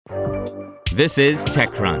This is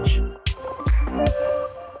TechCrunch.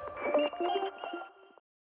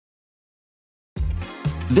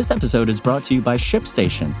 This episode is brought to you by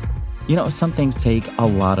ShipStation. You know, some things take a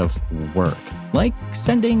lot of work, like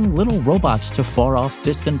sending little robots to far-off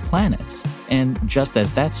distant planets. And just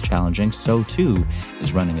as that's challenging, so too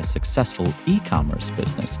is running a successful e-commerce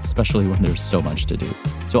business, especially when there's so much to do.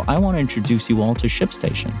 So I want to introduce you all to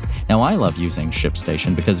ShipStation. Now, I love using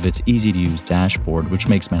ShipStation because of its easy-to-use dashboard, which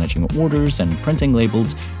makes managing orders and printing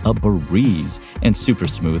labels a breeze and super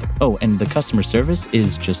smooth. Oh, and the customer service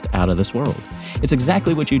is just out of this world. It's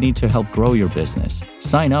exactly what you need to help grow your business.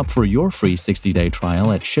 Sign up for your free 60-day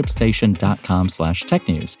trial at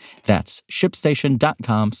shipstation.com/technews. That's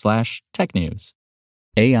shipstation.com/technews.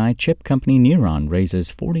 AI chip company Kneron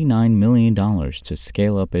raises $49 million to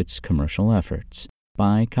scale up its commercial efforts.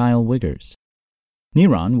 By Kyle Wiggers.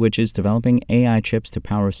 Kneron, which is developing AI chips to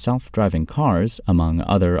power self-driving cars, among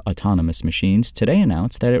other autonomous machines, today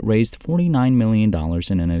announced that it raised $49 million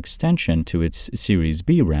in an extension to its Series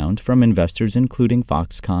B round from investors including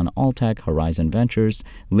Foxconn, Alltech, Horizon Ventures,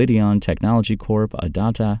 Lydion Technology Corp.,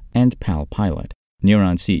 Adata, and PAL Pilot.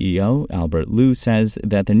 Kneron CEO Albert Liu says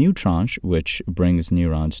that the new tranche, which brings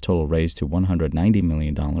Kneron's total raise to $190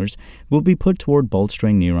 million, will be put toward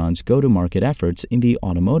bolstering Kneron's go-to-market efforts in the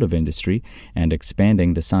automotive industry and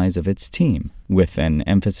expanding the size of its team, with an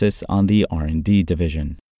emphasis on the R&D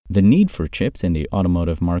division. The need for chips in the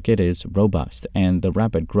automotive market is robust, and the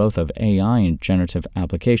rapid growth of AI and generative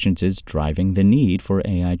applications is driving the need for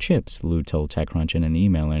AI chips, Liu told TechCrunch in an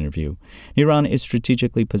email interview. Kneron is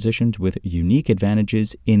strategically positioned with unique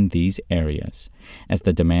advantages in these areas. As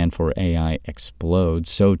the demand for AI explodes,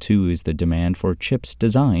 so too is the demand for chips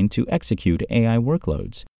designed to execute AI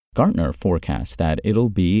workloads. Gartner forecasts that it'll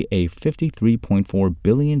be a $53.4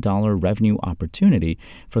 billion revenue opportunity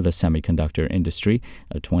for the semiconductor industry,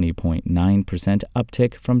 a 20.9%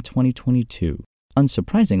 uptick from 2022.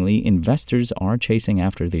 Unsurprisingly, investors are chasing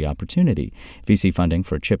after the opportunity. VC funding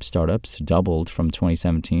for chip startups doubled from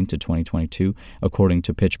 2017 to 2022, according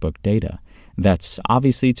to PitchBook data. That's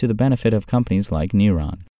obviously to the benefit of companies like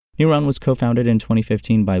Kneron. Kneron was co-founded in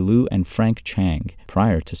 2015 by Liu and Frank Chang.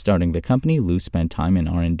 Prior to starting the company, Liu spent time in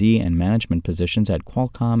R&D and management positions at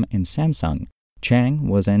Qualcomm and Samsung. Chang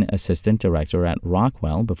was an assistant director at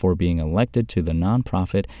Rockwell before being elected to the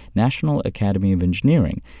nonprofit National Academy of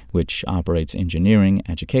Engineering, which operates engineering,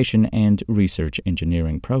 education, and research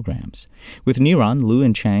engineering programs. With Kneron, Liu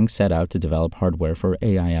and Chang set out to develop hardware for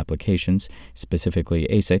AI applications, specifically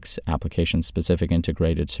ASICs, application-specific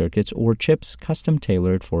integrated circuits, or chips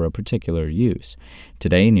custom-tailored for a particular use.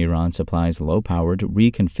 Today, Kneron supplies low-powered,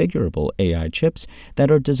 reconfigurable AI chips that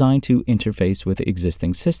are designed to interface with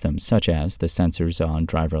existing systems, such as the sensors on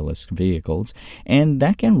driverless vehicles, and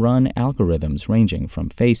that can run algorithms ranging from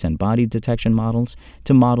face and body detection models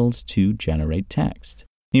to models to generate text.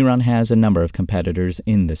 Kneron has a number of competitors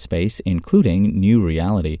in the space, including New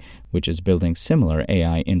Reality, which is building similar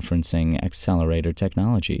AI inferencing accelerator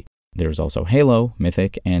technology. There's also Halo,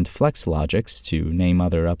 Mythic, and FlexLogix, to name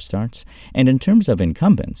other upstarts. And in terms of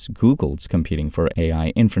incumbents, Google's competing for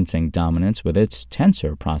AI inferencing dominance with its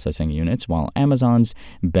tensor processing units, while Amazon's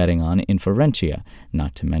betting on Inferentia,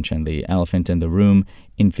 not to mention the elephant in the room,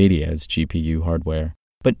 NVIDIA's GPU hardware.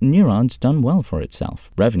 But Kneron's done well for itself.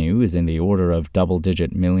 Revenue is in the order of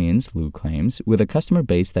double-digit millions, Liu claims, with a customer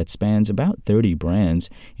base that spans about 30 brands,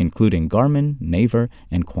 including Garmin, Naver,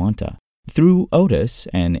 and Quanta. Through Otis,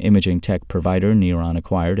 an imaging tech provider Kneron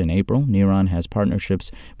acquired in April, Kneron has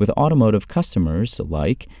partnerships with automotive customers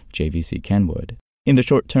like JVC Kenwood. In the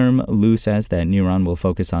short term, Liu says that Kneron will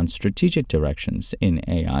focus on strategic directions in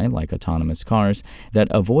AI, like autonomous cars, that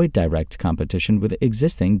avoid direct competition with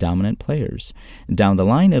existing dominant players. Down the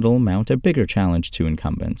line, it'll mount a bigger challenge to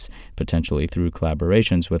incumbents, potentially through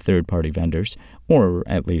collaborations with third-party vendors, or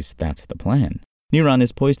at least that's the plan. Kneron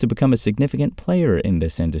is poised to become a significant player in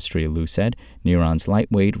this industry, Liu said. Kneron's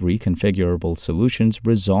lightweight, reconfigurable solutions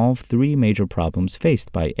resolve three major problems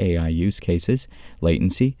faced by AI use cases: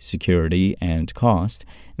 latency, security, and cost,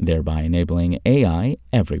 thereby enabling AI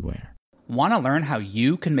everywhere. Want to learn how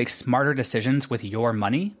you can make smarter decisions with your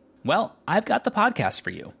money? Well, I've got the podcast for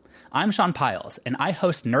you. I'm Sean Piles, and I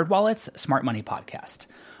host NerdWallet's Smart Money Podcast.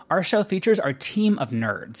 Our show features our team of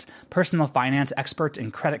nerds, personal finance experts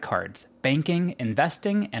in credit cards, banking,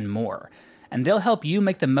 investing, and more. And they'll help you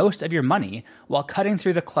make the most of your money while cutting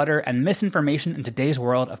through the clutter and misinformation in today's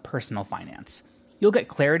world of personal finance. You'll get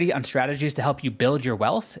clarity on strategies to help you build your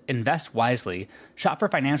wealth, invest wisely, shop for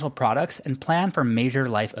financial products, and plan for major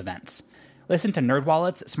life events. Listen to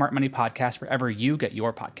NerdWallet's Smart Money Podcast wherever you get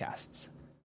your podcasts.